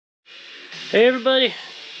Hey everybody,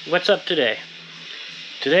 what's up today?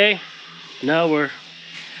 No, we're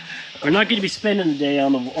not going to be spending the day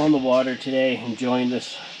on the water today, enjoying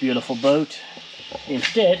this beautiful boat.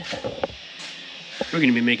 Instead, we're going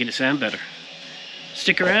to be making it sound better.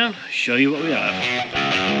 Stick around, show you what we have.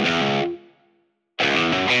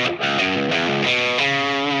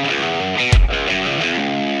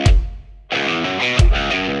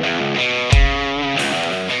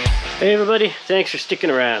 Hey everybody, thanks for sticking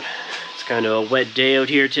around. It's kind of a wet day out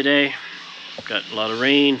here today. Got a lot of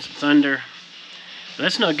rain, some thunder. But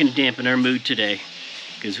that's not going to dampen our mood today,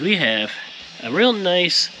 because we have a real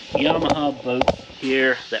nice Yamaha boat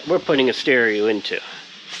here that we're putting a stereo into.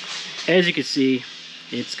 As you can see,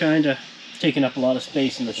 it's kind of taking up a lot of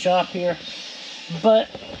space in the shop here, but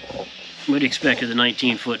we'd expect a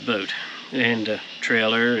 19-foot boat and a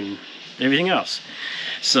trailer and everything else.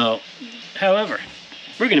 So, however,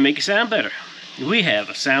 we're going to make it sound better. We have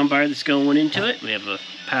a sound bar that's going into it. We have a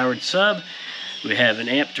powered sub. We have an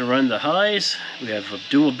amp to run the highs. We have a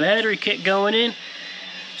dual battery kit going in.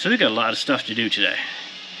 So we got a lot of stuff to do today.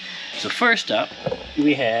 So first up,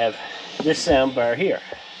 we have this sound bar here.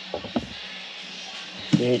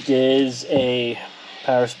 It is a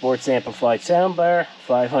Power Sports amplified sound bar,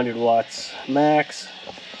 500 watts max.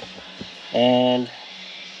 And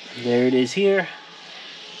there it is here.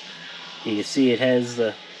 You can see it has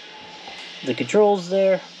the controls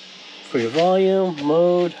there for your volume,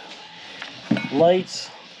 mode, lights.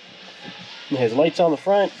 It has lights on the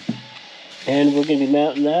front, and we're going to be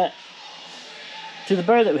mounting that to the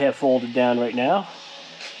bar that we have folded down right now.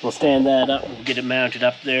 We'll stand that up and get it mounted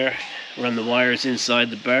up there, run the wires inside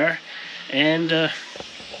the bar, and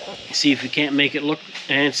see if we can't make it look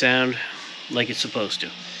and sound like it's supposed to.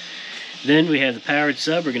 Then we have the powered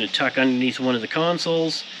sub we're going to tuck underneath one of the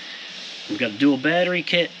consoles. We've got a dual battery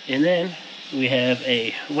kit, and then we have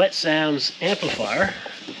a wetsounds amplifier,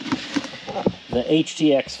 the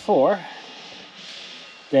HTX4,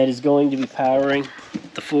 that is going to be powering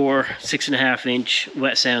the four 6.5-inch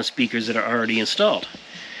wetsound speakers that are already installed.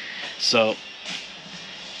 So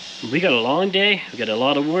we got a long day, we got a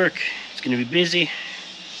lot of work, it's going to be busy.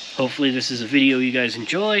 Hopefully this is a video you guys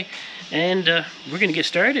enjoy, and we're going to get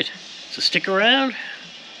started. So stick around,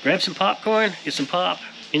 grab some popcorn, get some pop,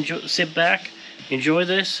 enjoy, sit back, enjoy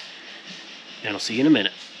this, and I'll see you in a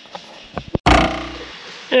minute.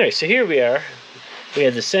 Alright, so here we are. We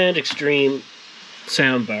have the Sound Extreme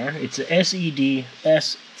soundbar. It's a SED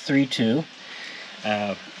S32.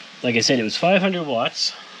 Like I said, it was 500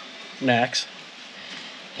 watts max.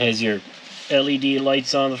 Has your LED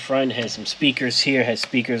lights on the front, has some speakers here, has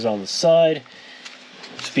speakers on the side,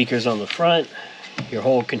 speakers on the front, your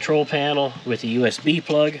whole control panel with a USB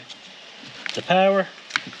plug, the power.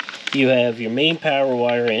 You have your main power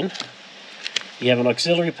wire in. You have an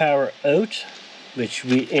auxiliary power out, which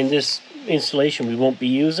in this installation we won't be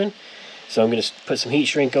using. So I'm going to put some heat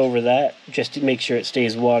shrink over that just to make sure it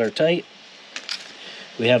stays watertight.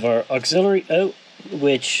 We have our auxiliary out,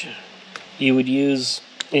 which you would use,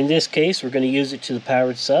 in this case, we're going to use it to the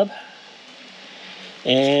powered sub.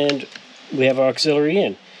 And we have our auxiliary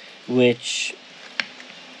in, which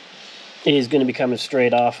is going to be coming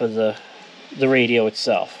straight off of the radio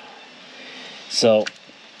itself. So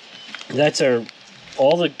that's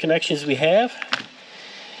all the connections we have.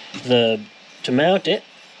 To mount it,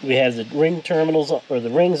 we have the ring terminals, or the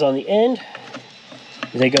rings on the end.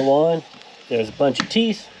 They go on. There's a bunch of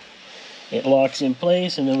teeth. It locks in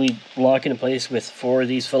place, and then we lock it in place with 4 of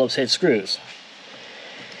these Phillips head screws.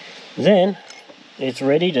 Then it's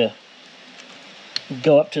ready to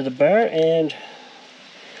go up to the bar and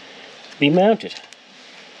be mounted.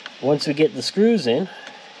 Once we get the screws in,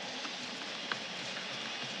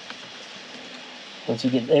 once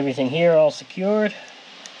we get everything here all secured,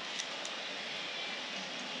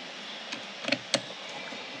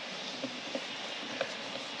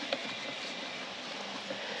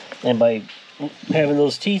 and by having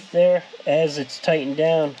those teeth there, as it's tightened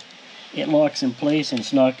down, it locks in place and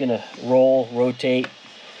it's not going to roll, rotate,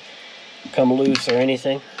 come loose or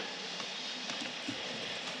anything.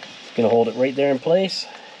 It's going to hold it right there in place.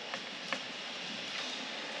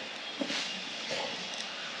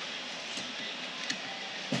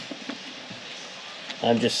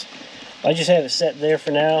 I just have it set there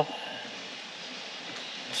for now,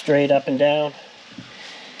 straight up and down.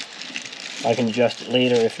 I can adjust it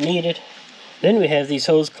later if needed. Then we have these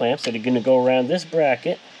hose clamps that are going to go around this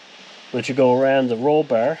bracket, which will go around the roll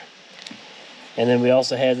bar. And then we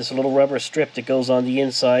also have this little rubber strip that goes on the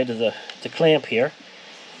inside of the clamp here,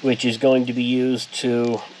 which is going to be used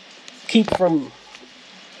to keep from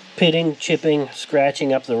pitting, chipping,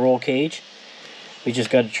 scratching up the roll cage. We just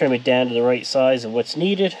got to trim it down to the right size of what's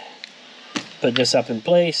needed. Put this up in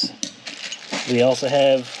place. We also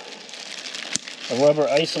have a rubber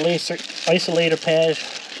isolator pad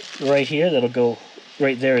right here that'll go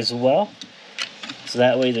right there as well. So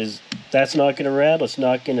that way that's not going to rattle. It's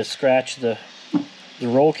not going to scratch the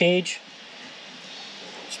roll cage,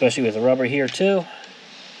 especially with the rubber here too.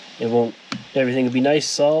 It won't. Everything will be nice,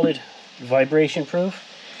 solid, vibration proof,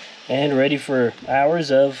 and ready for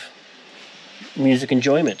hours of music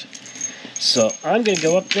enjoyment. So I'm going to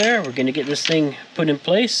go up there. We're going to get this thing put in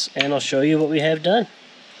place, and I'll show you what we have done.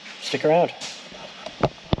 Stick around.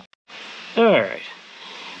 Alright,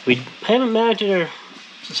 we haven't mounted our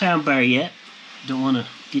soundbar yet. Don't want to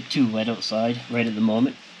get too wet outside right at the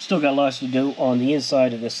moment. Still got lots to do on the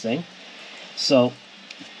inside of this thing. So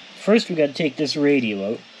first we got to take this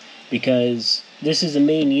radio out, because this is the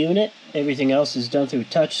main unit. Everything else is done through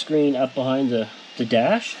touch screen up behind the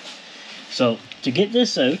dash. So to get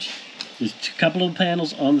this out, there's a couple of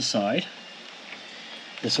panels on the side.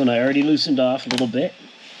 This one I already loosened off a little bit.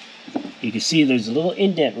 You can see there's a little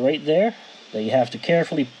indent right there that you have to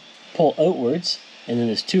carefully pull outwards, and then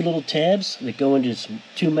there's two little tabs that go into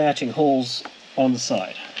two matching holes on the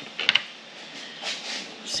side.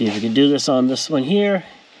 See if we can do this on this one here.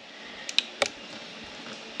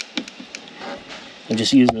 I'm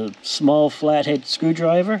just using a small flathead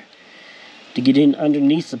screwdriver to get in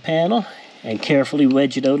underneath the panel and carefully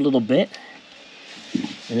wedge it out a little bit.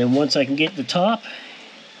 And then once I can get the top,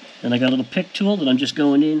 then I got a little pick tool that I'm just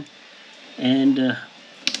going in and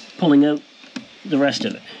pulling out the rest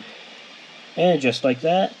of it. And just like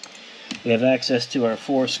that, we have access to our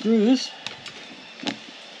 4 screws.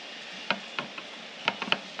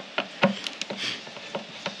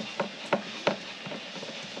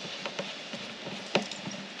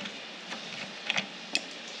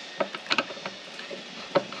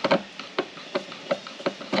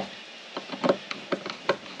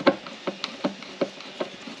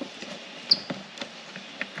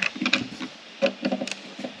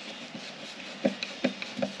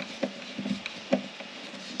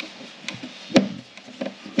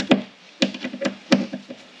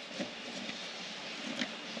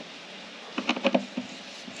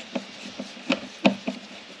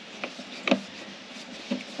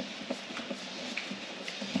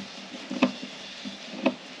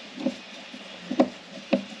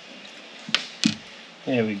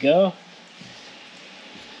 There we go.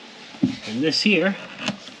 And this here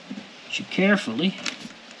should carefully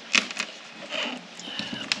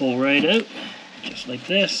pull right out, just like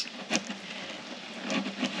this.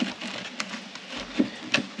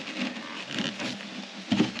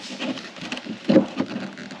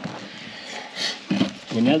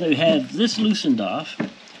 And now that we have this loosened off,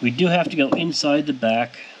 we do have to go inside the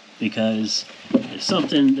back, because there's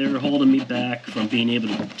something there holding me back from being able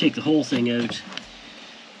to take the whole thing out.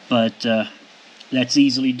 But that's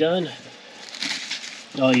easily done.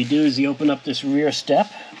 All you do is you open up this rear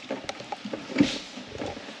step.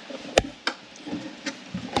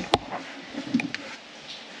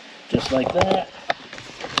 Just like that.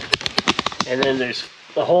 And then there's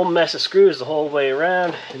a whole mess of screws the whole way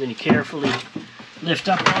around. And then you carefully lift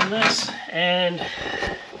up on this. And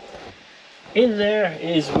in there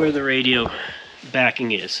is where the radio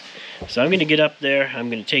backing is. So I'm going to get up there. I'm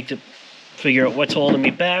going to figure out what's holding me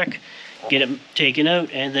back, get it taken out,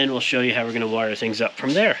 and then we'll show you how we're going to wire things up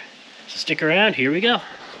from there. So stick around, here we go.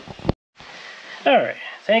 Alright,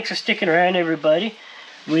 thanks for sticking around, everybody.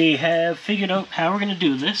 We have figured out how we're going to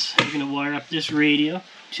do this. We're going to wire up this radio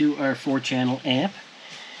to our 4-channel amp.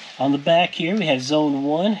 On the back here we have zone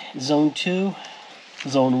 1, zone 2,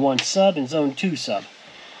 zone 1 sub, and zone 2 sub.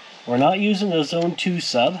 We're not using the zone 2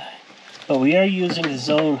 sub, but we are using the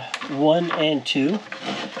zone 1 and 2,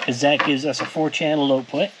 because that gives us a 4-channel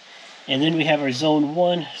output. And then we have our zone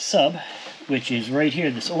 1 sub, which is right here,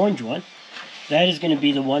 this orange one. That is going to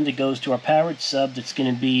be the one that goes to our powered sub that's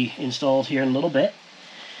going to be installed here in a little bit.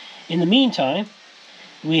 In the meantime,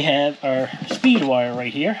 we have our speed wire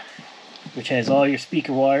right here, which has all your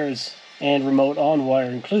speaker wires and remote on wire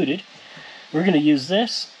included. We're going to use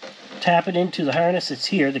this, tap it into the harness that's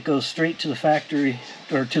here that goes straight to the factory,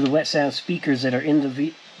 or to the wetsounds speakers that are in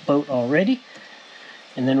the boat already.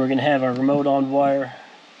 And then we're going to have our remote on wire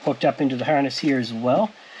hooked up into the harness here as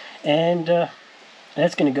well. And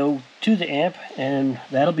that's going to go to the amp, and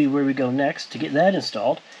that'll be where we go next to get that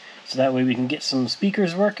installed. So that way we can get some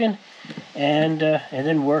speakers working, and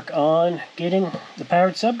then work on getting the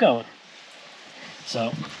powered sub going.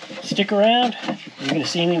 So stick around. You're going to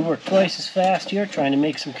see me work twice as fast here trying to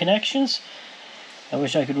make some connections. I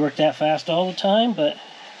wish I could work that fast all the time, but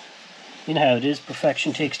you know how it is.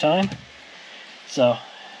 Perfection takes time. So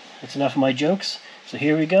that's enough of my jokes. So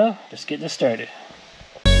here we go. Let's get this started.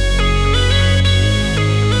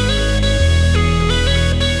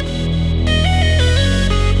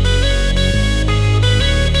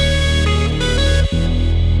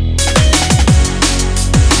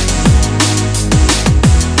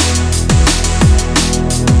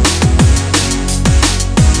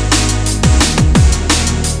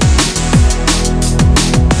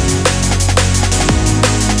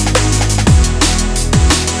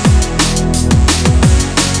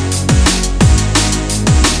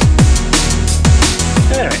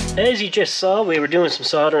 As you just saw, we were doing some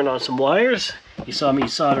soldering on some wires. You saw me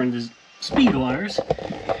soldering the speed wires.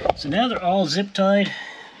 So now they're all zip tied,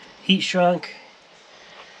 heat shrunk.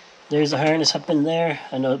 There's the harness up in there.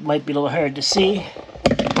 I know it might be a little hard to see.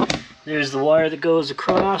 There's the wire that goes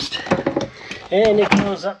across, and it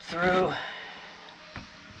goes up through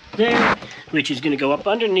there, which is going to go up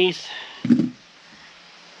underneath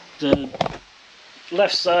the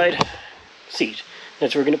left side seat.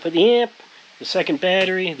 That's where we're going to put the amp, the second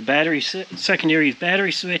battery, the secondary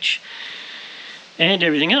battery switch, and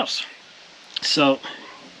everything else. So,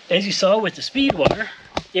 as you saw with the speed wire,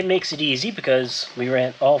 it makes it easy because we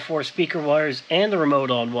ran all 4 speaker wires and the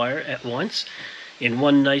remote on wire at once in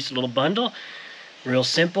one nice little bundle. Real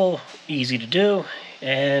simple, easy to do,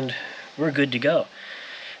 and we're good to go.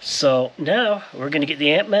 So now we're going to get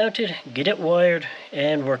the amp mounted, get it wired,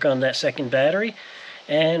 and work on that second battery,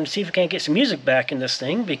 and see if we can't get some music back in this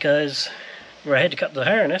thing, because where I had to cut the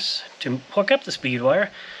harness to hook up the speed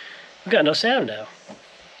wire, we've got no sound now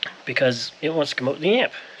because it wants to come out the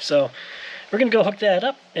amp. So we're going to go hook that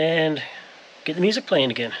up and get the music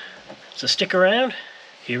playing again. So stick around,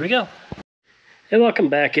 here we go. Hey, welcome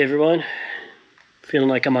back everyone. Feeling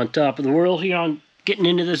like I'm on top of the world here on getting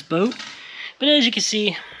into this boat. But as you can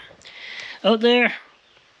see, out there,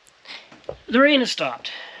 the rain has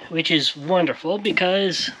stopped, which is wonderful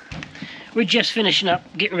because we're just finishing up,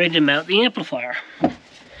 getting ready to mount the amplifier.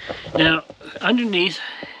 Now, underneath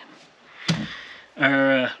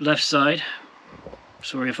our left side,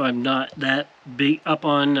 sorry if I'm not that big, up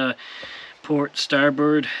on port,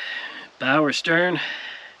 starboard, bow or stern,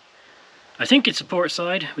 I think it's the port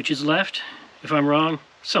side, which is left. If I'm wrong,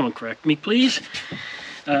 someone correct me, please.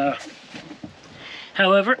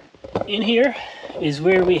 However, in here is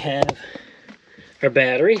where we have our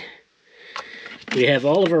battery. We have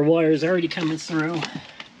all of our wires already coming through.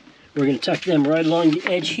 We're going to tuck them right along the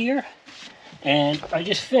edge here. And I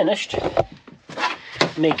just finished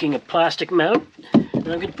making a plastic mount that I'm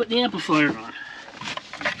going to put the amplifier on.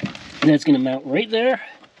 And that's going to mount right there,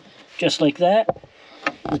 just like that.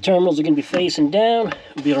 The terminals are going to be facing down.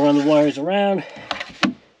 We'll be able to run the wires around,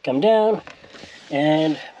 come down,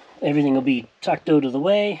 and everything will be tucked out of the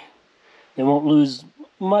way. They won't lose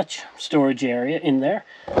much storage area in there.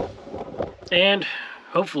 And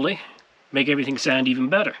hopefully make everything sound even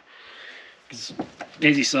better. Because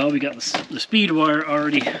as you saw, we got the speed wire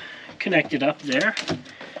already connected up there.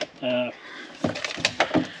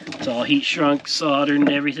 It's all heat shrunk, soldered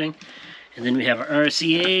and everything. And then we have our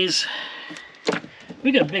RCAs.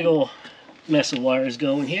 We got a big old mess of wires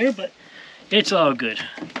going here, but it's all good.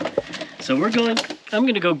 So I'm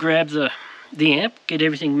going to go grab the amp, get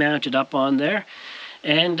everything mounted up on there,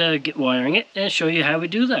 and get wiring it and show you how we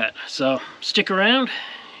do that. So stick around.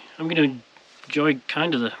 I'm going to enjoy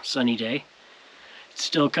kind of the sunny day. It's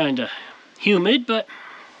still kind of humid, but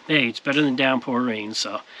hey, it's better than downpour rain.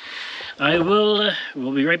 So we'll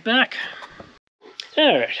be right back.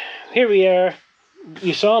 All right, here we are.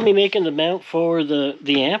 You saw me making the mount for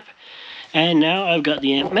the amp, and now I've got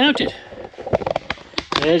the amp mounted.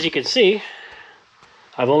 As you can see,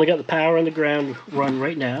 I've only got the power on the ground run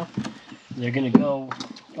right now. They're going to go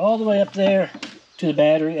all the way up there to the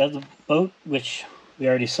battery of the boat, which we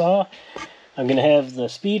already saw. I'm going to have the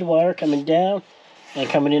speed wire coming down and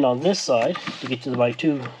coming in on this side to get to my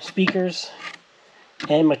 2 speakers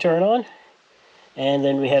and my turn on. And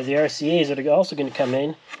then we have the RCAs that are also going to come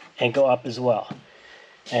in and go up as well.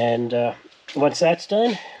 And once that's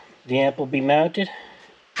done, the amp will be mounted.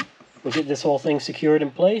 We'll get this whole thing secured in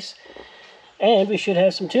place, and we should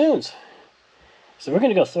have some tunes. So we're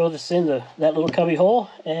going to go throw this in that little cubby hole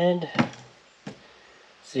and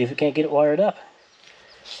see if we can't get it wired up.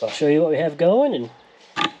 So I'll show you what we have going and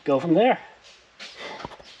go from there.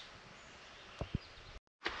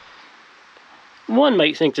 One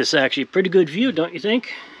might think this is actually a pretty good view, don't you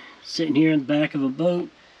think? Sitting here in the back of a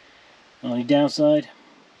boat. Only downside,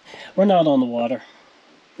 we're not on the water.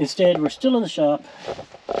 Instead, we're still in the shop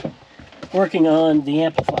working on the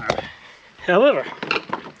amplifier. However,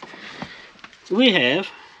 we have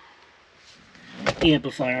the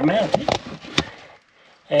amplifier mounted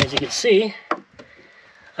As you can see,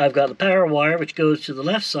 I've got the power wire which goes to the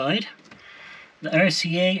left side. The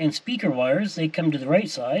RCA and speaker wires, they come to the right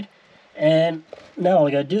side. And now all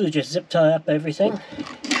I gotta do is just zip tie up everything.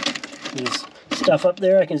 There's stuff up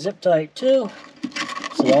there I can zip tie it to.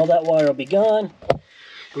 So all that wire will be gone.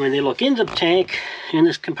 And when they look into the tank, in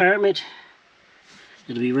this compartment,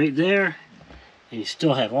 it'll be right there. And you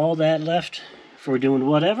still have all that left for doing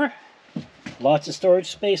whatever. Lots of storage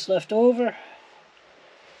space left over.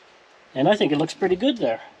 And I think it looks pretty good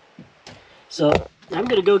there. So I'm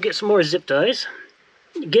going to go get some more zip ties,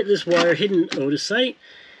 get this wire hidden out of sight,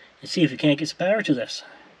 and see if we can't get some power to this.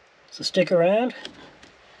 So stick around.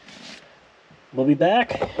 We'll be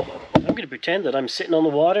back. I'm going to pretend that I'm sitting on the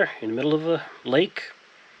water in the middle of a lake,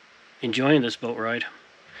 enjoying this boat ride.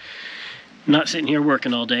 I'm not sitting here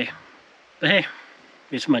working all day. But hey,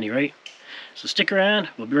 it's money, right? So stick around.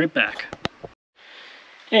 We'll be right back.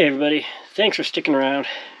 Hey everybody, thanks for sticking around.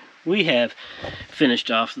 We have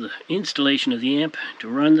finished off the installation of the amp to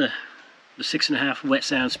run the 6.5 wet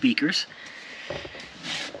sound speakers.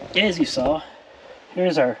 As you saw,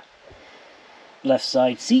 here's our left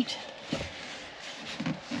side seat.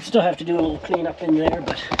 Still have to do a little cleanup in there,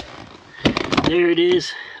 but there it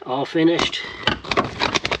is, all finished.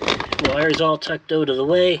 Wires all tucked out of the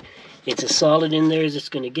way. It's as solid in there as it's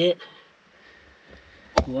going to get.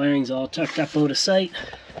 Wiring's all tucked up out of sight.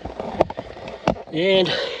 And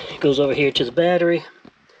it goes over here to the battery,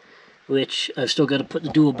 which I've still got to put the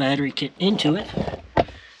dual battery kit into it.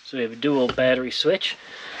 So we have a dual battery switch.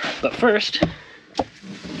 But first,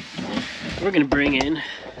 we're going to bring in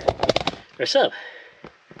our sub.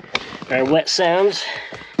 Our Wet Sounds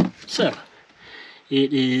sub.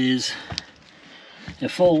 It is a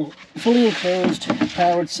fully enclosed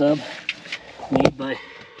powered sub made by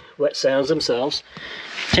Wet Sounds themselves.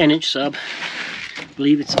 10-inch sub. I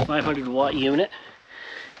believe it's a 500 watt unit.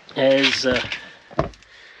 It has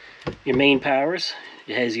your main powers.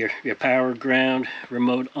 It has your power, ground,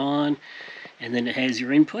 remote on, and then it has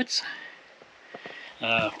your inputs.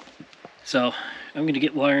 So I'm going to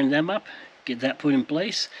get wiring them up, get that put in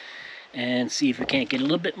place, and see if we can't get a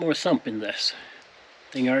little bit more thump in this.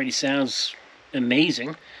 Thing already sounds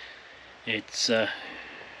amazing. It's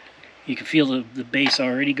you can feel the bass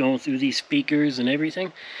already going through these speakers and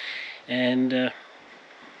everything, and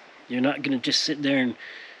you're not going to just sit there and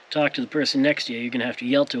talk to the person next to you. You're going to have to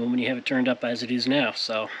yell to them when you have it turned up as it is now.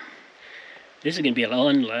 So this is going to be a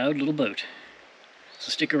loud little boat.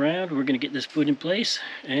 So stick around. We're going to get this put in place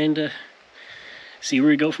and see where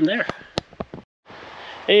we go from there.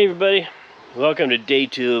 Hey everybody, welcome to day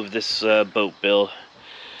 2 of this boat build.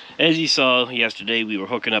 As you saw yesterday, we were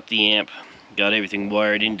hooking up the amp, got everything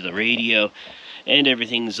wired into the radio, and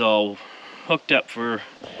everything's all hooked up for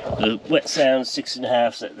the Wet Sounds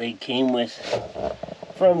 6.5s that they came with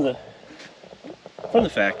from the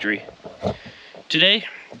factory. Today,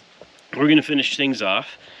 we're going to finish things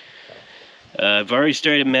off. I've already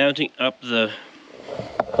started mounting up the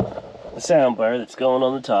sound bar that's going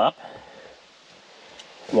on the top.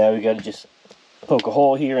 Now we got to just poke a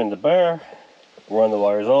hole here in the bar, run the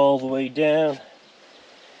wires all the way down,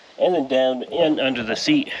 and then down in under the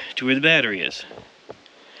seat to where the battery is.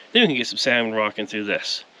 Then we can get some sound rocking through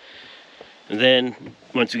this. And then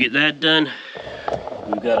once we get that done,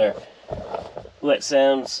 we've got our Wet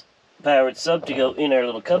Sounds powered sub to go in our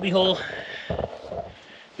little cubby hole,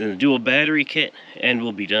 then the dual battery kit, and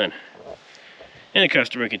we'll be done. And the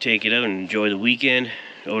customer can take it out and enjoy the weekend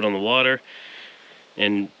out on the water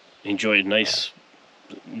and enjoy a nice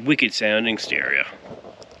wicked sounding stereo.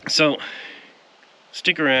 So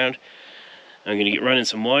stick around. I'm going to get running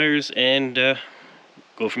some wires and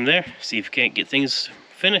go from there, see if we can't get things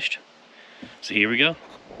finished. So here we go.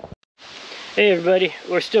 Hey everybody,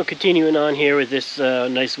 we're still continuing on here with this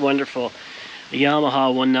nice wonderful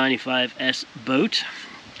Yamaha 195S boat.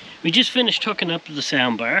 We just finished hooking up the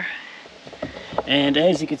sound bar, and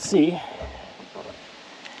as you can see,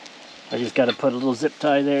 I just got to put a little zip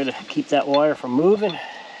tie there to keep that wire from moving.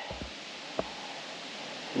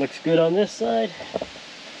 Looks good on this side.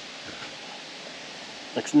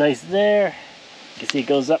 Looks nice there. You can see it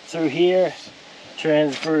goes up through here,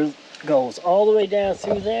 transfers, goes all the way down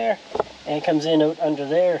through there, and comes in out under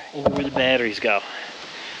there into where the batteries go.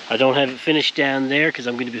 I don't have it finished down there because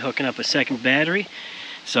I'm going to be hooking up a second battery,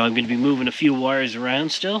 so I'm going to be moving a few wires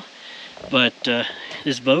around still. But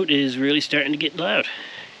this boat is really starting to get loud.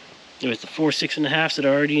 With the 4 6.5s that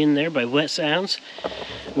are already in there by Wet Sounds,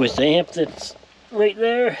 with the amp that's right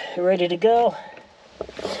there, ready to go.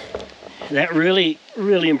 That really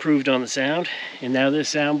improved on the sound, and now this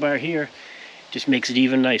sound bar here just makes it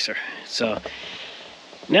even nicer. So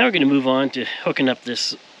Now we're going to move on to hooking up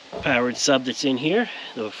this powered sub that's in here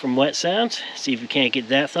from Wet Sounds. See if we can't get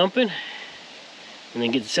that thumping. And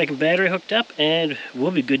then get the second battery hooked up and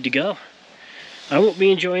we'll be good to go. I won't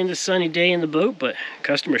be enjoying this sunny day in the boat, but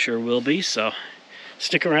customer sure will be, so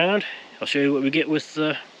stick around. I'll show you what we get with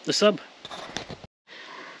the sub.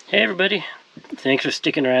 Hey everybody, thanks for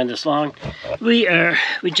sticking around this long. We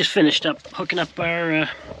just finished up hooking up our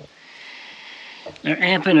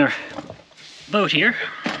amp in our boat here.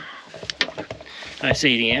 I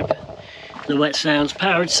say the amp, the Wet Sounds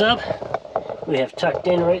powered sub. We have tucked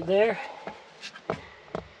in right there. You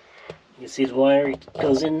can see the wire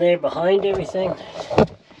goes in there behind everything.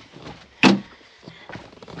 And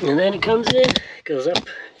then it comes in, goes up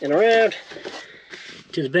and around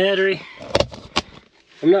to the battery.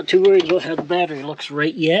 I'm not too worried about how the battery looks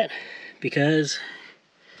right yet because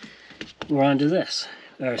we're on to this.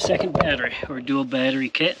 Our second battery, or dual battery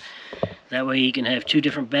kit. That way you can have two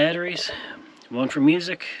different batteries. One for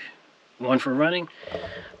music, one for running.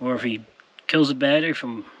 Or if he kills the battery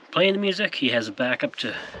from playing the music, he has a backup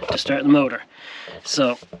to start the motor.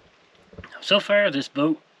 So far this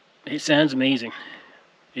boat, it sounds amazing.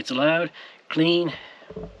 It's loud, clean,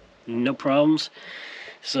 no problems.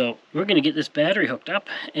 So we're going to get this battery hooked up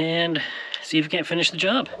and see if we can't finish the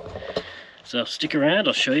job. So stick around,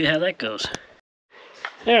 I'll show you how that goes.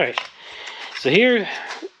 Alright, so here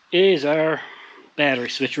is our battery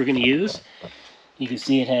switch we're going to use. You can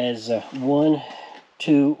see it has 1,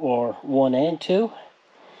 2, or 1 and 2.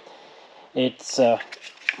 It's on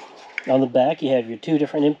the back you have your two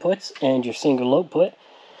different inputs and your single output.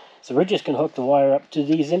 So we're just going to hook the wire up to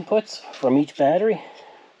these inputs from each battery,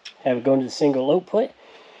 have it go into the single output,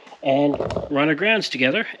 and run our grounds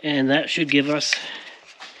together, and that should give us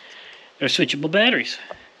our switchable batteries.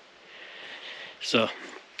 So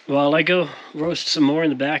while I go roast some more in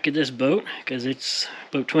the back of this boat, because it's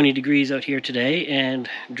about 20 degrees out here today and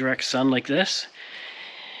direct sun like this,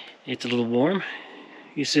 it's a little warm.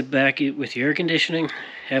 You sit back with your air conditioning,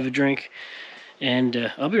 have a drink,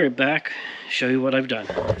 and I'll be right back, show you what I've done.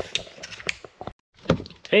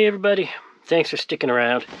 Hey everybody, thanks for sticking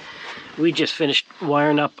around. We just finished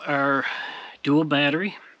wiring up our dual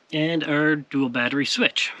battery and our dual battery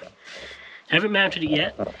switch. Haven't mounted it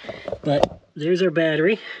yet, but there's our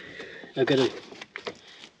battery. I've got to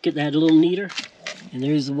get that a little neater, and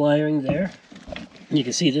there's the wiring there. You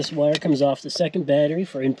can see this wire comes off the second battery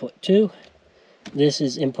for input 2. This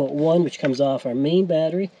is input 1, which comes off our main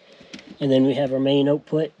battery, and then we have our main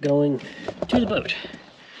output going to the boat.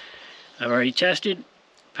 I've already tested,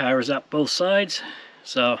 powers up both sides,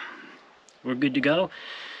 so we're good to go.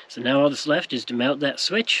 So now all that's left is to mount that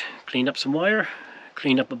switch, clean up some wire,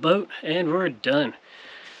 clean up a boat, and we're done.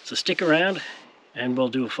 So stick around and we'll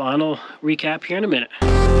do a final recap here in a minute.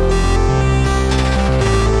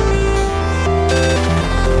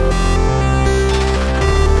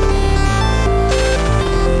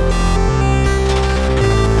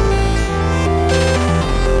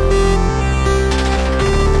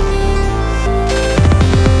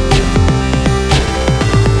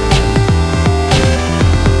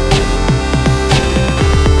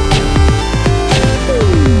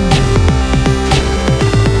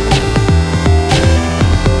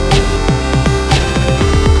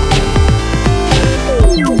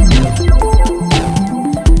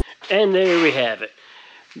 And there we have it.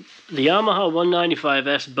 The Yamaha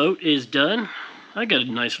 195S boat is done. I got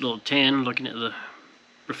a nice little tan looking at the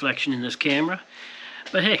reflection in this camera.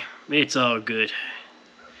 But hey, it's all good.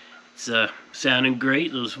 It's sounding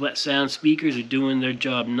great. Those Wet Sound speakers are doing their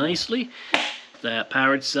job nicely. That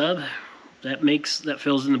powered sub, that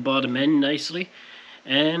fills in the bottom end nicely.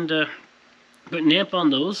 And putting an amp on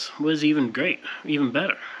those was even great, even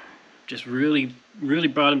better. Just really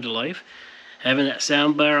brought them to life. Having that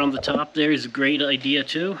sound bar on the top there is a great idea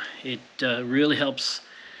too. It really helps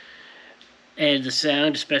add the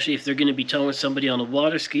sound, especially if they're going to be towing somebody on a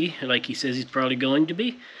water ski, like he says he's probably going to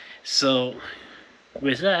be. So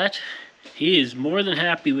with that, he is more than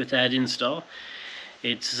happy with that install.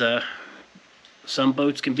 It's some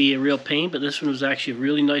boats can be a real pain, but this one was actually a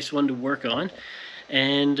really nice one to work on.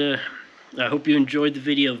 And I hope you enjoyed the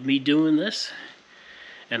video of me doing this.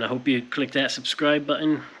 And I hope you click that subscribe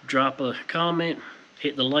button, drop a comment,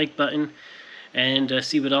 hit the like button, and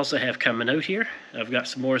see what else I have coming out here. I've got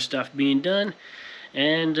some more stuff being done,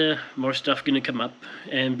 and more stuff going to come up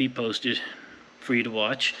and be posted for you to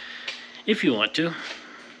watch if you want to.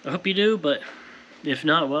 I hope you do, but if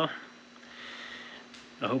not, well,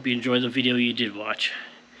 I hope you enjoyed the video you did watch.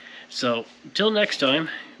 So, until next time,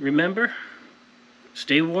 remember,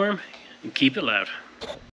 stay warm and keep it loud.